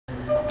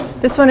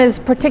This one is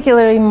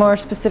particularly more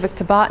specific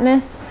to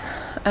botanists.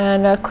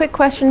 And a quick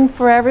question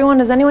for everyone.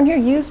 Has anyone here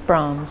used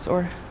Brahms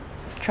or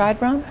tried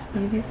Brahms?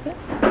 You've used it?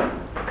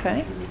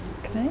 Okay.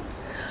 Okay.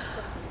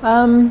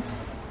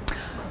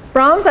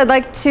 Brahms, I'd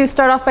like to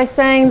start off by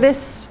saying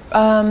this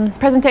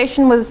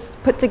presentation was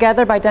put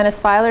together by Dennis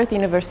Feiler at the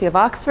University of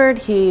Oxford.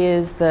 He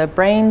is the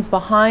brains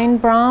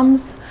behind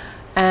Brahms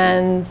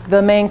and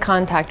the main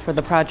contact for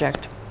the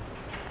project.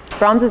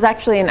 Brahms is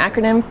actually an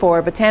acronym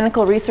for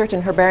Botanical Research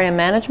and Herbarium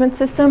Management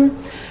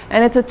System,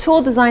 and it's a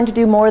tool designed to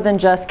do more than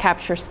just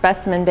capture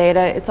specimen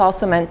data. It's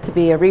also meant to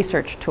be a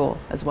research tool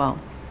as well.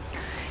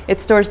 It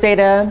stores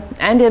data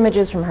and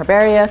images from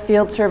herbaria,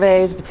 field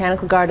surveys,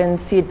 botanical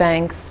gardens, seed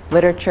banks,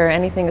 literature,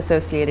 anything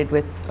associated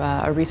with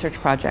a research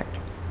project.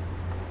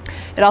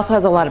 It also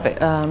has a lot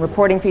of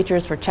reporting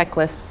features for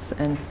checklists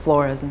and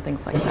floras and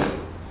things like that.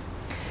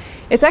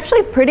 It's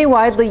actually pretty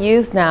widely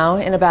used now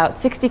in about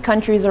 60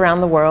 countries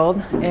around the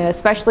world,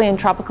 especially in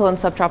tropical and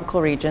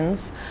subtropical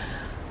regions.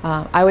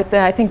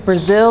 I think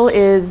Brazil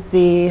is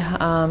the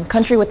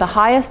country with the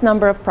highest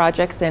number of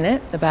projects in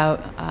it, about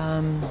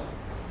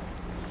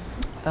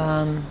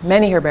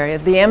many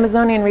herbaria. The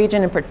Amazonian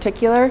region in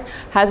particular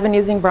has been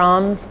using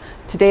Brahms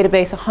to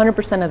database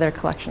 100% of their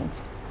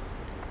collections.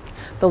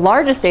 The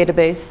largest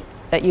database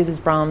that uses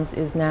Brahms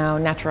is now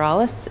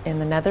Naturalis in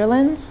the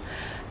Netherlands.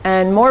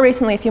 And more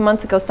recently, a few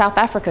months ago, South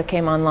Africa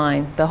came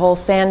online. The whole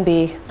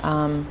Sanbi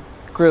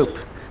group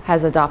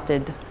has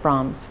adopted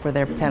Brahms for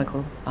their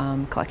botanical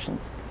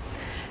collections.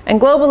 And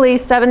globally,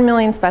 7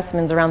 million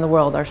specimens around the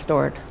world are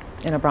stored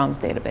in a Brahms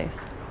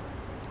database.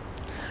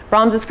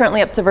 Brahms is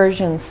currently up to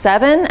version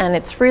 7, and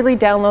it's freely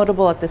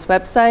downloadable at this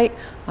website.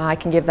 I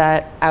can give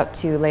that out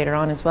to you later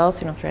on as well, so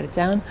you don't have to write it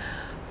down.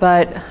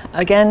 But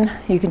again,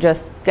 you can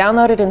just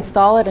download it,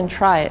 install it, and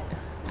try it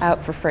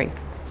out for free.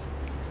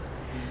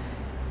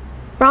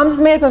 Brahms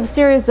is made up of a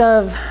series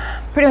of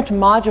pretty much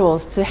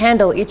modules to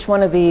handle each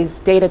one of these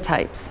data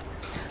types,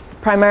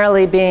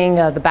 primarily being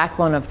the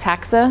backbone of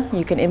taxa.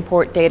 You can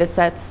import data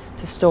sets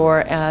to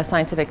store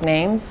scientific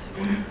names.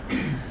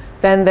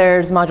 Then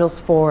there's modules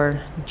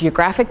for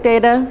geographic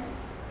data,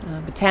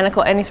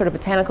 any sort of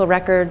botanical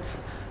records,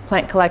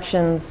 plant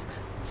collections,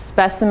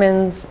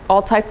 specimens,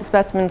 all types of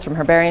specimens from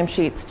herbarium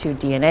sheets to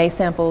DNA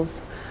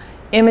samples,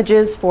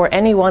 images for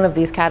any one of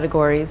these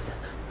categories,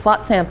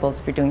 plot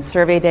samples if you're doing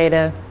survey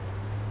data.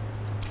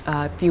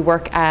 If you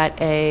work at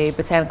a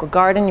botanical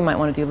garden, you might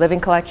want to do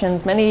living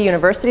collections. Many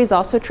universities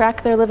also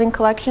track their living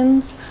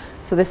collections,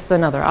 so this is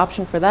another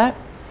option for that.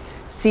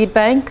 Seed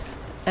banks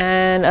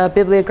and a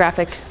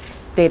bibliographic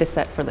data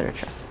set for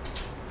literature.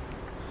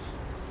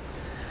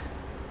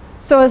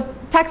 So a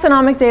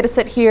taxonomic data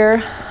set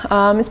here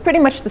is pretty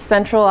much the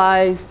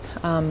centralized,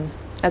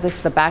 as I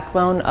said, the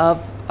backbone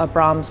of a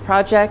Brahms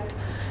project.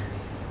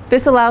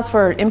 This allows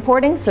for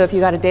importing, so if you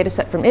got a data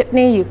set from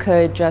IPNI, you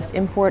could just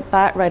import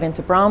that right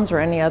into Brahms or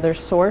any other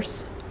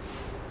source.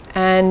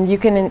 And you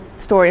can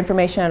store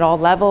information at all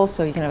levels,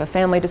 so you can have a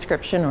family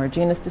description or a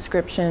genus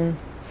description.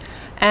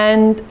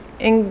 And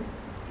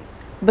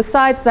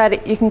besides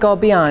that, you can go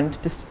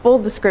beyond just full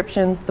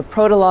descriptions, the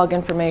protolog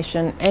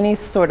information, any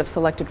sort of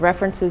selected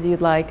references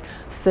you'd like,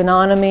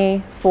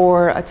 synonymy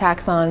for a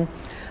taxon,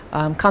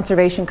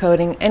 conservation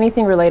coding,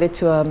 anything related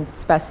to a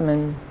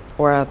specimen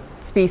or a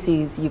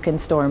species you can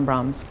store in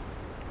Brahms.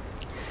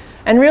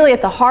 And really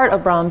at the heart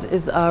of Brahms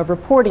is a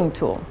reporting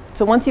tool.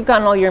 So once you've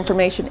gotten all your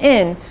information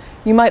in,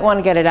 you might want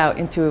to get it out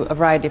into a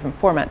variety of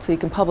different formats so you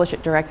can publish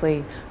it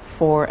directly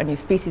for a new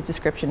species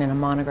description in a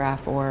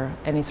monograph or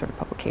any sort of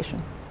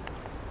publication.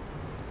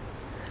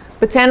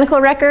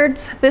 Botanical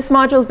records. This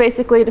module is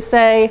basically to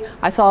say,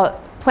 I saw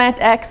plant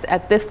X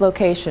at this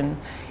location.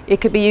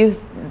 It could be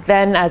used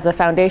then as a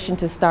foundation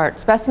to start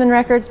specimen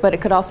records, but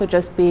it could also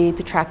just be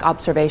to track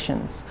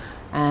observations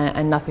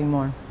and nothing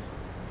more.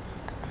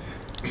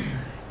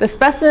 The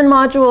specimen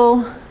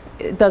module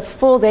does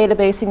full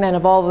databasing then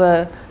of all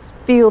the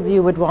fields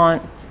you would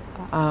want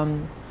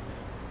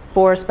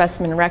for a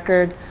specimen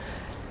record.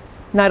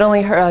 Not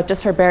only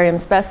just herbarium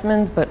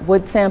specimens, but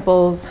wood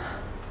samples,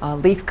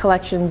 leaf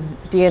collections,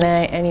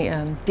 DNA, any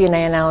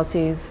DNA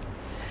analyses.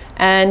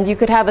 And you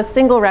could have a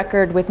single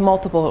record with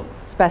multiple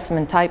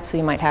specimen types, so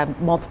you might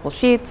have multiple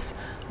sheets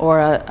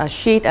or a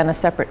sheet and a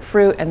separate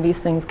fruit, and these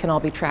things can all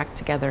be tracked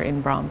together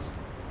in Brahms.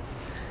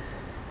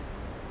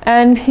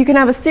 And you can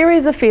have a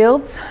series of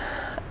fields,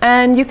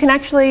 and you can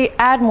actually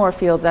add more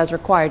fields as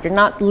required. You're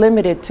not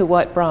limited to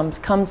what Brahms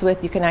comes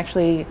with. You can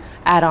actually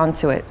add on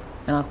to it,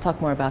 and I'll talk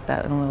more about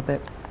that in a little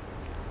bit.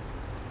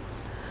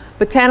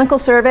 Botanical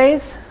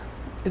surveys.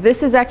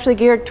 This is actually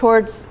geared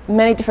towards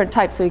many different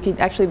types, so you could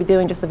actually be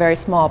doing just a very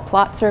small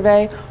plot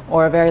survey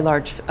or a very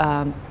large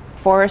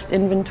forest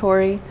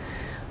inventory.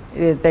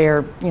 They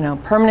are,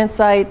 permanent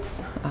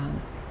sites,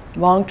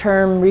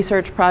 long-term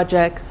research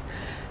projects,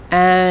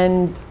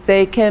 and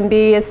they can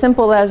be as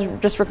simple as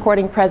just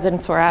recording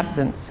presence or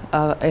absence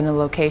in a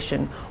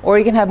location. Or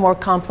you can have more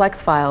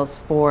complex files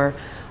for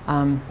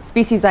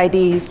species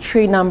IDs,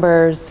 tree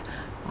numbers,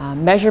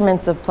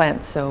 measurements of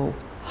plants, so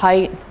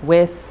height,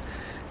 width,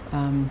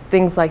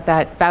 things like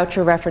that,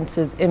 voucher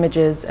references,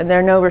 images, and there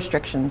are no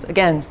restrictions.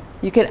 Again,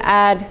 you could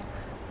add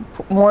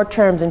more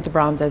terms into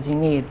Brahms as you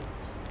need.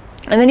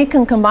 And then you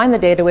can combine the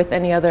data with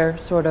any other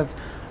sort of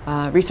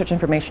research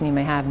information you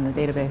may have in the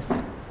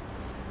database.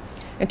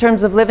 In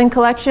terms of living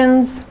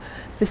collections,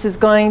 this is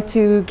going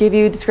to give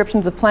you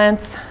descriptions of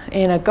plants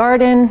in a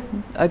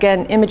garden.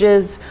 Again,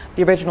 images,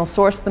 the original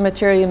source of the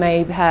material. You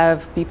may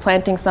be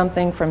planting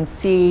something from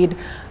seed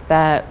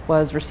that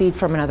was received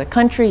from another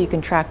country. You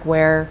can track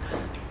where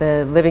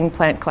the living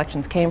plant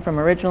collections came from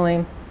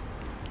originally.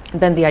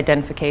 And then the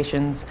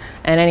identifications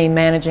and any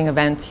managing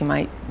events you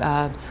might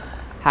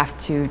have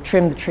to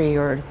trim the tree,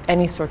 or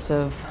any sorts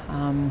of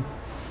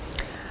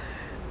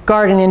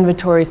garden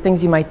inventories,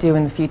 things you might do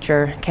in the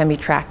future can be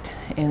tracked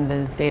in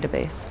the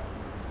database.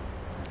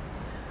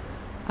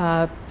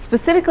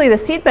 Specifically, the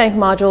seed bank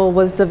module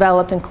was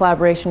developed in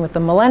collaboration with the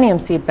Millennium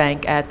Seed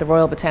Bank at the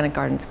Royal Botanic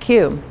Gardens,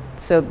 Kew.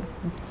 So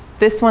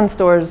this one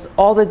stores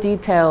all the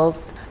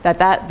details that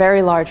that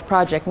very large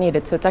project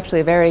needed. So it's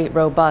actually a very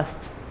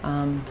robust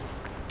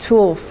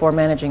tool for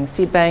managing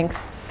seed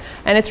banks.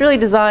 And it's really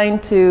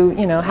designed to,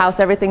 house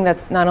everything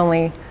that's not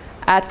only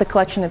at the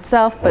collection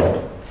itself,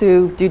 but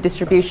to do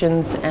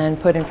distributions and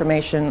put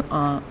information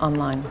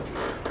online.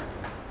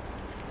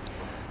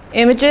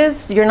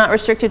 Images, you're not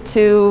restricted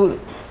to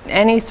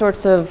any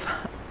sorts of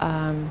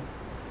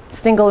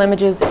single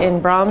images in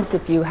Brahms.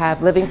 If you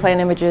have living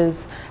plant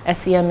images,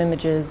 SEM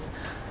images,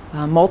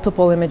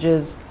 multiple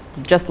images,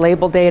 just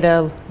label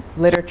data,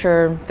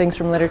 literature, things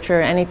from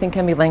literature, anything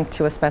can be linked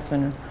to a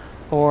specimen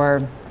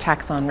or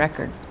taxon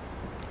record.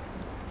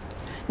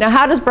 Now,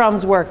 how does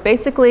Brahms work?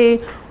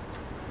 Basically,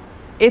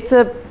 it's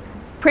a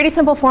pretty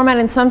simple format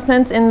in some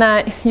sense, in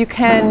that you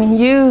can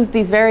use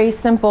these very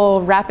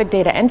simple rapid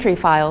data entry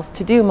files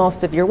to do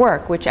most of your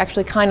work, which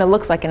actually kind of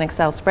looks like an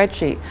Excel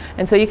spreadsheet.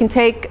 And so you can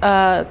take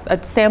a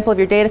sample of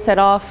your data set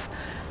off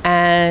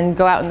and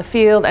go out in the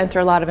field, enter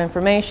a lot of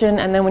information,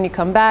 and then when you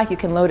come back, you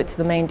can load it to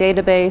the main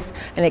database,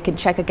 and it can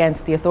check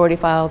against the authority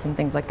files and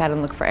things like that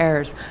and look for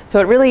errors.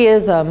 So it really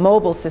is a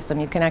mobile system.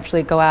 You can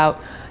actually go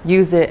out,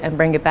 use it, and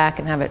bring it back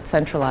and have it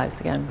centralized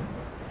again.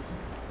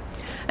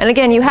 And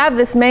again, you have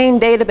this main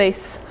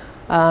database,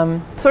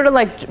 sort of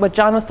like what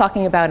John was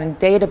talking about in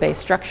database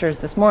structures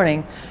this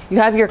morning. You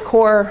have your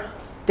core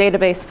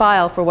database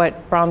file for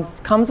what Brahms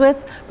comes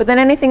with, but then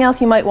anything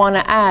else you might want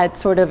to add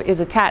sort of is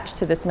attached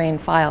to this main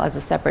file as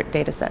a separate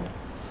data set.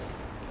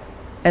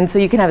 And so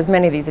you can have as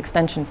many of these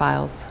extension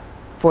files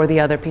for the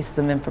other pieces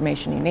of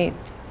information you need.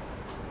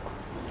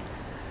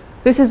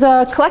 This is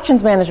a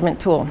collections management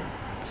tool.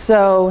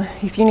 So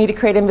if you need to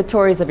create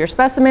inventories of your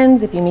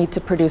specimens, if you need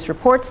to produce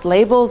reports,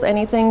 labels,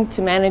 anything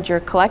to manage your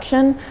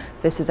collection,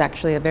 this is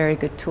actually a very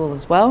good tool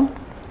as well.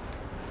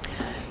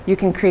 You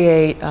can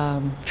create,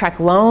 track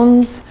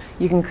loans.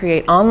 You can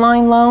create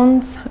online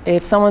loans.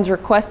 If someone's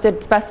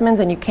requested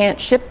specimens and you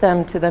can't ship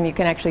them to them, you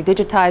can actually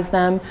digitize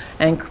them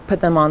and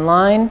put them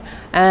online.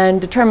 And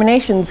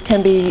determinations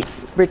can be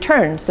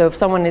returned. So if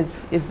someone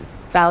is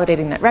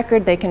validating that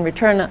record, they can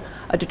return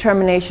a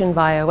determination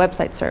via a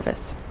website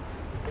service.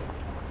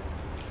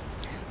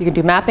 You can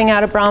do mapping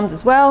out of Brahms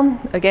as well.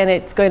 Again,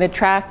 it's going to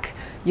track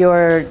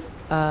your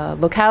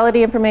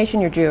locality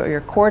information,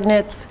 your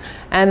coordinates,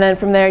 and then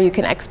from there you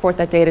can export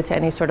that data to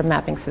any sort of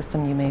mapping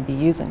system you may be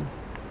using.